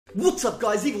What's up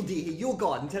guys, Evildea here, your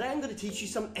guide, and today I'm going to teach you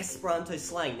some Esperanto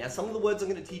slang. Now some of the words I'm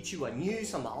going to teach you are new,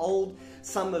 some are old,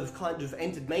 some have kind of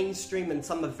entered mainstream, and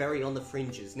some are very on the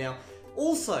fringes. Now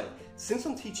also, since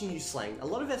I'm teaching you slang, a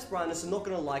lot of Esperantists are not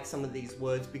going to like some of these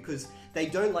words because they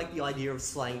don't like the idea of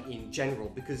slang in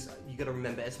general, because you got to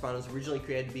remember Esperanto was originally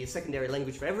created to be a secondary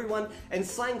language for everyone, and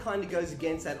slang kind of goes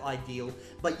against that ideal,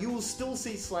 but you will still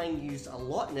see slang used a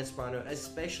lot in Esperanto,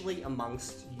 especially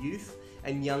amongst youth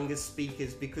and younger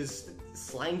speakers, because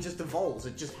slang just evolves,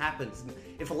 it just happens. And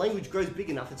if a language grows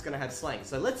big enough, it's going to have slang.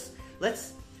 So let's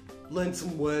learn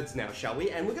some words now, shall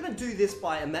we? And we're going to do this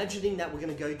by imagining that we're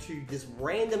going to go to this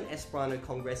random Esperanto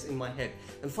Congress in my head.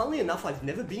 And funnily enough, I've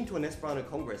never been to an Esperanto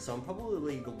Congress, so I'm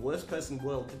probably the worst person in the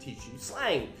world to teach you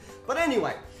slang. But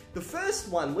anyway, the first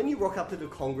one, when you rock up to the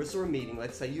Congress or a meeting,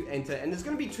 let's say you enter, and there's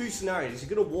going to be two scenarios.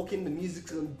 You're going to walk in, the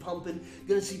music's going to be pumping, you're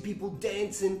going to see people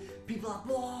dancing, people are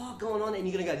whoa, going on, and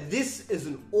you're going to go, this is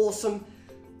an awesome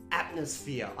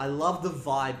atmosphere. I love the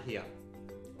vibe here.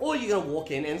 Or you're going to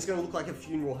walk in and it's going to look like a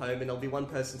funeral home, and there'll be one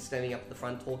person standing up at the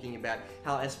front talking about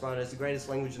how Esperanto is the greatest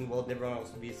language in the world and everyone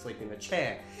else will be asleep in a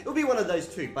chair. It'll be one of those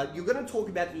two, but you're going to talk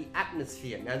about the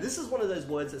atmosphere. Now this is one of those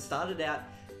words that started out,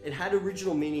 it had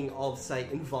original meaning of, say,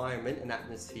 environment and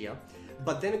atmosphere,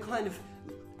 but then it kind of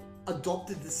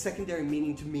adopted the secondary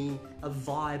meaning to mean a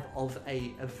vibe of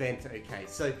a event, okay?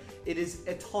 So it is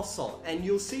etoso, and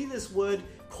you'll see this word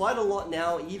quite a lot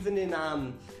now, even in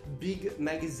big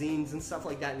magazines and stuff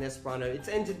like that in Esperanto. It's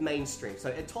entered mainstream.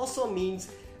 So etoso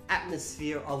means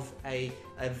atmosphere of a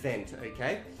event,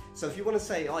 okay? So if you want to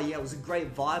say, oh yeah, it was a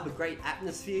great vibe, a great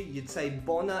atmosphere, you'd say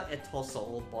bona etoso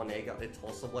or bonega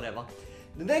etoso, whatever.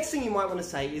 The next thing you might want to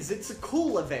say is it's a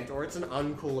cool event or it's an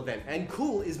uncool event, and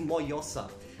cool is moyosa.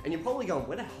 And you're probably going,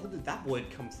 where the hell did that word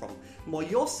come from?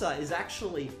 Moyosa is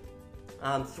actually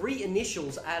three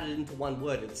initials added into one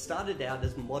word. It started out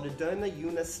as moderna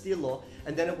una stilo,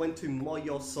 and then it went to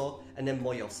moyoso, and then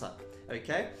moyosa,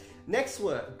 okay? Next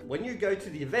word, when you go to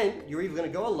the event, you're either going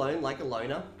to go alone, like a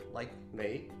loner, like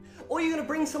me, or you're going to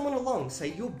bring someone along,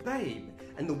 say your babe.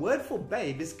 And the word for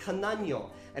babe is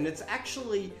kananyo, and it's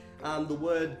actually the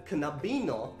word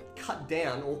kanabino, cut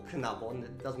down, or kanabon,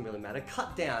 it doesn't really matter,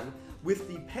 cut down, with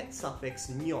the pet suffix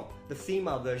nyo, the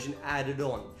female version, added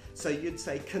on. So you'd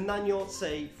say kananyo,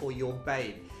 say for your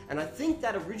babe. And I think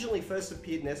that originally first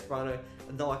appeared in Esperanto,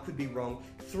 though I could be wrong,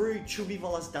 through Chubi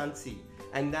volas danci,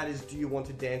 and that is Do You Want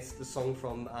to Dance, the song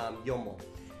from Yomo.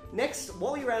 Next,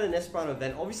 while you're at an Esperanto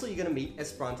event, obviously you're going to meet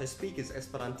Esperanto speakers,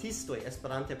 Esperantistoj,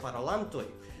 Esperante-parolantoj.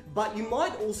 But you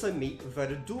might also meet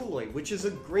verduloj, which is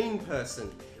a green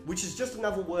person, which is just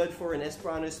another word for an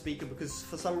Esperanto speaker, because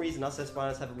for some reason us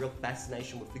Esperantos have a real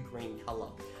fascination with the green colour.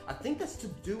 I think that's to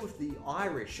do with the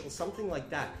Irish or something like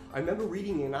that. I remember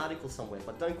reading an article somewhere,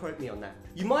 but don't quote me on that.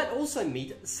 You might also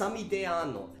meet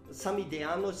samideano.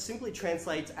 Samideano simply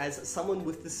translates as someone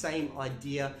with the same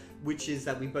idea, which is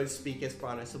that we both speak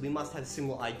Esperanto, so we must have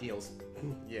similar ideals.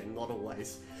 Yeah, not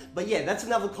always. But yeah, that's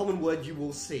another common word you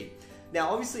will see. Now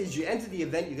obviously as you enter the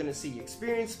event, you're going to see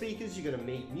experienced speakers, you're going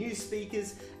to meet new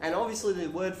speakers, and obviously the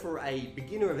word for a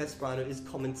beginner of Esperanto is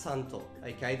komencanto,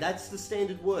 okay? That's the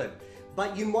standard word.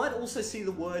 But you might also see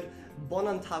the word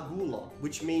bonantagulo,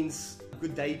 which means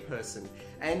good day person.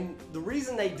 And the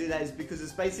reason they do that is because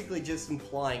it's basically just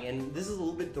implying, and this is a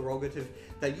little bit derogative,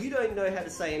 that you don't know how to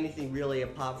say anything really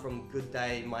apart from good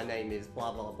day, my name is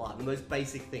blah blah blah, the most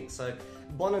basic thing. So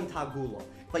bonantagulo.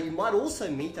 But you might also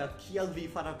meet a kiel vi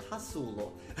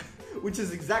faratasulo, which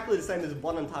is exactly the same as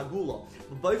bonantagulo.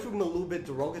 But both of them are a little bit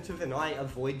derogative, and I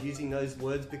avoid using those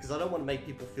words because I don't want to make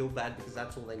people feel bad because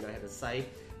that's all they know how to say.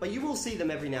 But you will see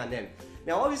them every now and then.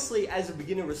 Now obviously as a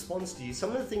beginner response to you,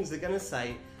 some of the things they're going to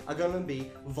say are going to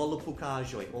be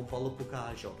volopukajoj or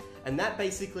volopukajo. And that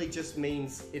basically just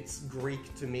means it's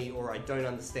Greek to me, or I don't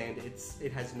understand,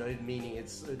 it has no meaning,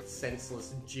 it's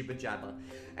senseless jibber jabber.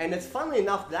 And it's funnily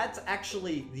enough, that's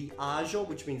actually the ajo,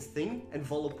 which means thing, and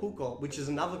volopuko, which is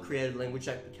another created language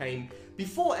that came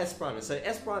before Esperanto. So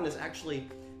Esperanto is actually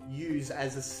used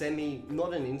as a semi,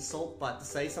 not an insult, but to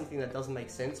say something that doesn't make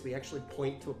sense. We actually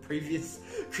point to a previous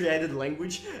created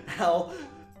language. How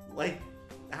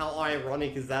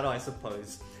ironic is that, I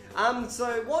suppose?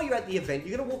 So while you're at the event,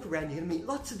 you're going to walk around, you're going to meet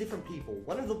lots of different people.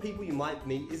 One of the people you might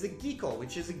meet is a geeko,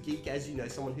 which is a geek, as you know,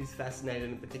 someone who's fascinated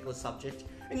in a particular subject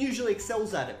and usually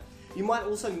excels at it. You might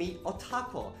also meet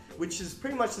otaku, which is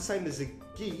pretty much the same as a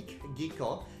geek,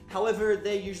 geeko. However,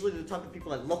 they're usually the type of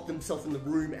people that lock themselves in the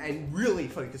room and really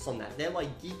focus on that. They're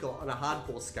like geeko on a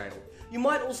hardcore scale. You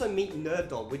might also meet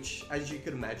nerdo, which, as you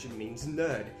could imagine, means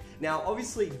nerd. Now,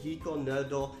 obviously, geeko,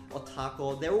 nerdo,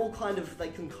 otaku, they're all kind of, they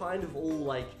can kind of all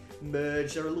like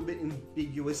merged, they're a little bit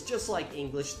ambiguous, just like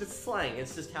English. The slang,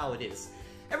 it's just how it is.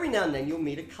 Every now and then you'll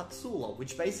meet a katsula,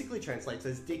 which basically translates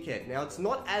as dickhead. Now it's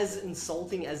not as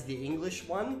insulting as the English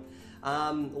one,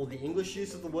 or the English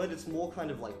use of the word. It's more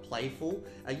kind of like playful.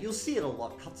 You'll see it a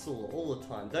lot, katsula, all the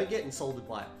time. Don't get insulted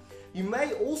by it. You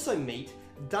may also meet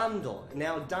dando.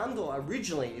 Now dando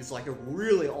originally is like a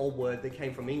really old word that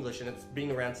came from English, and it's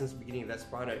been around since the beginning of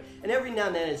Esperanto. And every now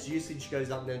and then its usage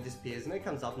goes up and then disappears, and it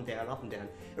comes up and down, up and down.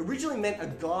 It originally meant a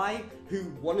guy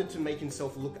who wanted to make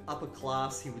himself look upper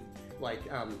class. He would like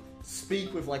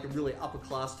speak with like a really upper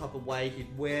class type of way.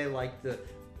 He'd wear like the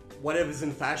whatever's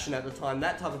in fashion at the time,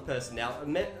 that type of person. Now,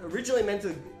 originally meant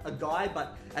a guy,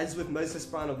 but as with most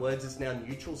Esperanto words, it's now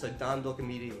neutral, so dando can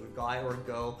mean either a guy or a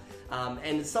girl,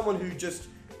 and it's someone who just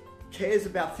cares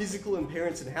about physical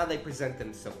appearance and how they present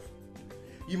themselves.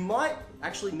 You might,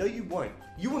 actually, no you won't.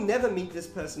 You will never meet this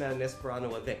person at an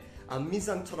Esperanto event. A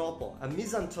misanthropo. A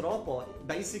misanthropo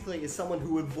basically is someone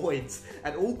who avoids,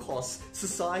 at all costs,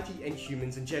 society and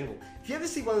humans in general. If you ever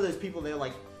see one of those people, they're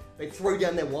like, they throw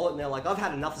down their wallet and they're like, I've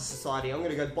had enough of society, I'm going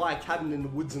to go buy a cabin in the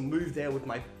woods and move there with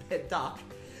my pet duck.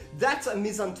 That's a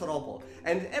misanthropo.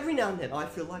 And every now and then I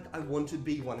feel like I want to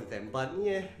be one of them, but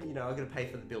yeah, you know, I've got to pay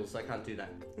for the bills, so I can't do that.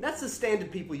 That's the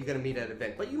standard people you're going to meet at an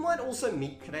event, but you might also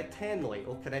meet kretenoi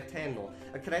or kreteno.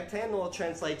 A kreteno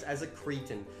translates as a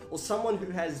cretin, or someone who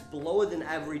has lower than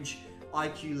average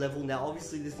IQ level. Now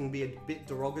obviously this can be a bit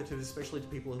derogative, especially to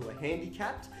people who are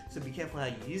handicapped, so be careful how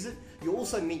you use it. You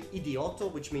also meet idioto,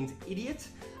 which means idiot.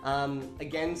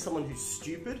 Again, someone who's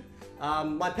stupid.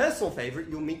 My personal favorite,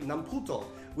 you'll meet namputo,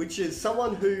 which is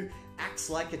someone who acts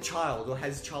like a child or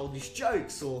has childish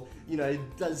jokes or, you know,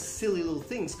 does silly little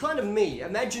things. Kind of me.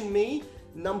 Imagine me,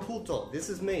 namputo. This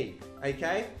is me,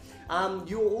 okay?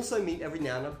 You'll also meet every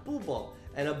now and then a bubo.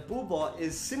 And a bubo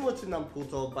is similar to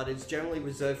namputo, but it's generally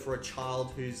reserved for a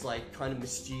child who's like kind of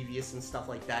mischievous and stuff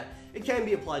like that. It can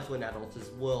be applied to an adult as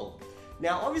well.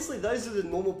 Now, obviously, those are the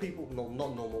normal people. No,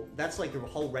 not normal. That's like a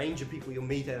whole range of people you'll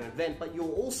meet at an event, but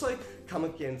you'll also come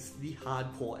against the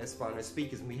hardcore Esperanto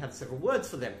speakers, and we have several words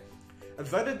for them.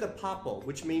 Evildea-amantoj,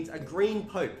 which means a green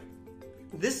pope.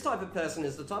 This type of person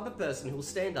is the type of person who will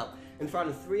stand up in front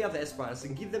of 3 other Esperantists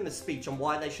and give them a speech on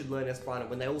why they should learn Esperanto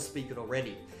when they all speak it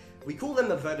already. We call them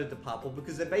Evildea-amantoj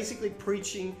because they're basically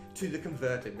preaching to the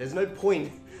converted. There's no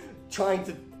point trying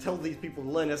to tell these people to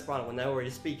learn Esperanto when they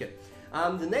already speak it.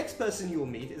 The next person you will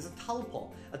meet is a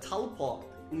talpo. A talpo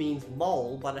means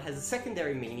mole, but it has a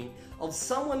secondary meaning of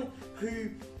someone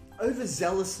who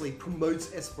overzealously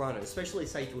promotes Esperanto, especially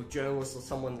say to a journalist or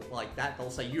someone like that. They'll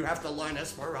say, you have to learn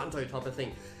Esperanto type of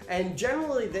thing. And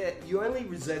generally you only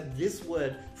reserve this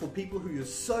word for people who are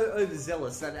so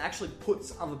overzealous that it actually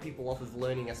puts other people off of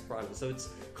learning Esperanto, so it's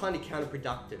kind of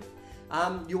counterproductive.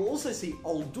 You'll also see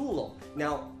oldulo.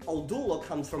 Now, oldulo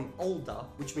comes from olda,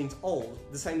 which means old,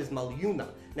 the same as malyuna.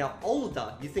 Now,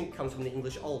 olda, you think comes from the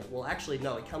English old. Well, actually,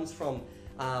 no, it comes from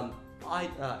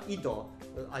ido.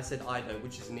 I said ido,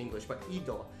 which is in English, but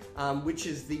ido, which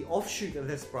is the offshoot of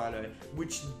Esperanto,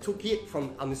 which took it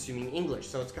from, I'm assuming, English.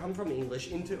 So it's come from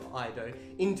English into ido,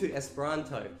 into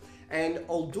Esperanto. And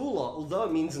oldulo, although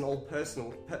it means an old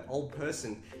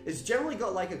person, it's generally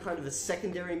got like a kind of a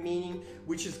secondary meaning,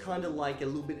 which is kind of like a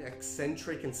little bit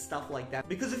eccentric and stuff like that.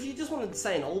 Because if you just wanted to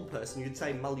say an old person, you'd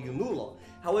say malyunulo.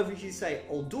 However, if you say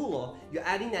oldulo, you're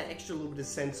adding that extra little bit of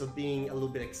sense of being a little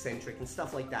bit eccentric and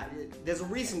stuff like that. There's a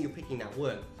reason you're picking that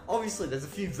word. Obviously, there's a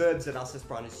few verbs that us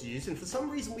Esperantists use, and for some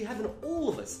reason we haven't all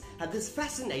of us had this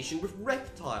fascination with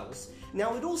reptiles.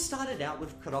 Now, it all started out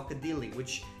with crocodili,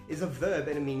 which is a verb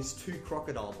and it means to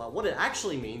crocodile, but what it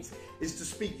actually means is to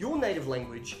speak your native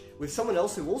language with someone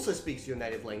else who also speaks your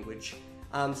native language.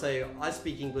 So I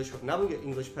speak English with another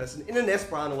English person in an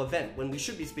Esperanto event when we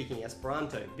should be speaking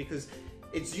Esperanto, because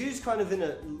it's used kind of in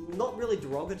a, not really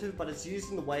derogative, but it's used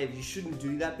in the way of you shouldn't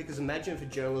do that, because imagine if a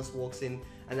journalist walks in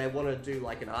and they want to do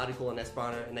like an article on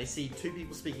Esperanto and they see 2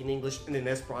 people speaking English in an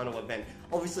Esperanto event.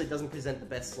 Obviously it doesn't present the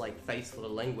best like face for the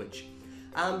language.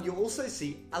 You'll also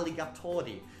see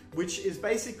alligatori, which is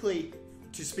basically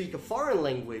to speak a foreign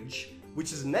language,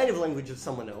 which is a native language of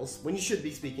someone else, when you should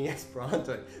be speaking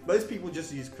Esperanto. Most people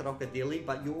just use crocodili,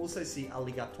 but you also see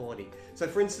alligatori. So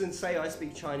for instance, say I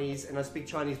speak Chinese and I speak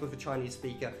Chinese with a Chinese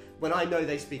speaker. When I know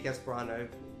they speak Esperanto,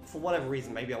 for whatever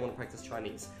reason, maybe I want to practice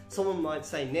Chinese, someone might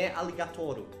say ne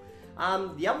alligatoru.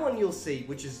 The other one you'll see,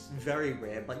 which is very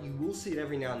rare, but you will see it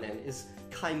every now and then, is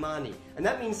kaimani. And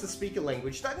that means to speak a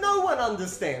language that no one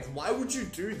understands. Why would you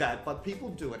do that? But people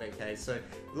do it, okay? So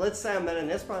let's say I'm at an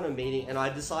Esperanto meeting and I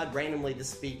decide randomly to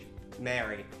speak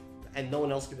Mary, and no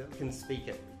one else can speak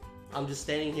it. I'm just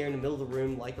standing here in the middle of the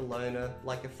room like a loner,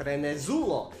 like a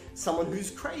frenezulo, someone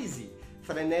who's crazy.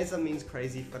 Freneza means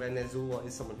crazy, frenezulo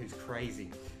is someone who's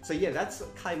crazy. So yeah, that's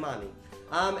kaimani.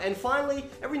 And finally,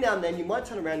 every now and then you might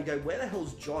turn around and go, where the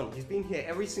hell's John? He's been here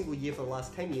every single year for the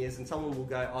last 10 years, and someone will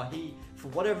go, oh, he, for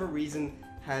whatever reason,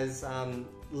 has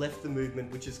left the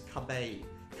movement, which is kabei.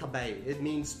 Kabei. It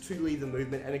means to leave the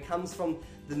movement, and it comes from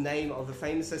the name of a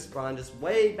famous Esperantist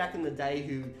way back in the day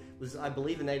who was, I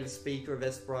believe, a native speaker of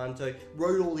Esperanto,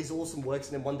 wrote all these awesome works,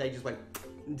 and then one day just went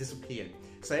and disappeared.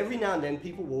 So every now and then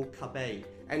people will kabei.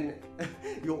 And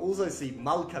you'll also see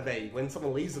mal kabei when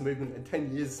someone leaves the movement and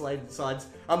 10 years later decides,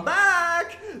 I'm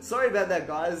back! Sorry about that,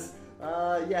 guys.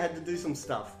 Yeah, I had to do some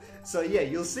stuff. So yeah,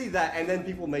 you'll see that, and then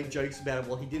people make jokes about it.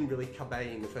 Well, he didn't really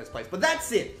kabei in the first place. But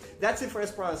that's it. That's it for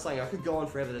Esperanto slang. I could go on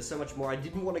forever. There's so much more. I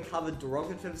didn't want to cover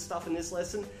derogative stuff in this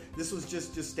lesson. This was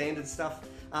just standard stuff.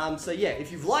 So yeah,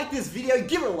 if you've liked this video,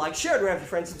 give it a like, share it around with your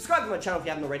friends, subscribe to my channel if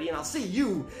you haven't already, and I'll see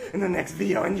you in the next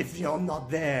video. And if you're not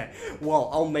there, well,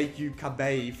 I'll make you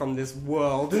kabei from this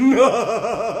world. And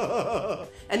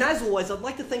as always, I'd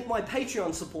like to thank my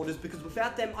Patreon supporters, because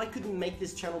without them, I couldn't make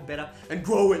this channel better and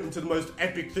grow it into the most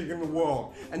epic thing in the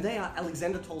world. And they are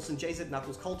Alexander Tolson, JZ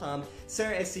Knuckles, Coltarm,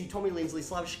 Sarah SC, Tommy Lindsley,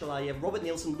 Slav Shkalayev, Robert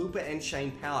Nielsen, Lupa, and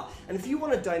Shane Power. And if you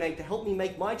want to donate to help me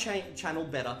make my channel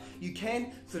better, you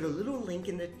can through the little link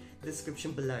in the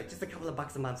description below. Just a couple of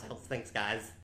bucks a month helps. Thanks, guys.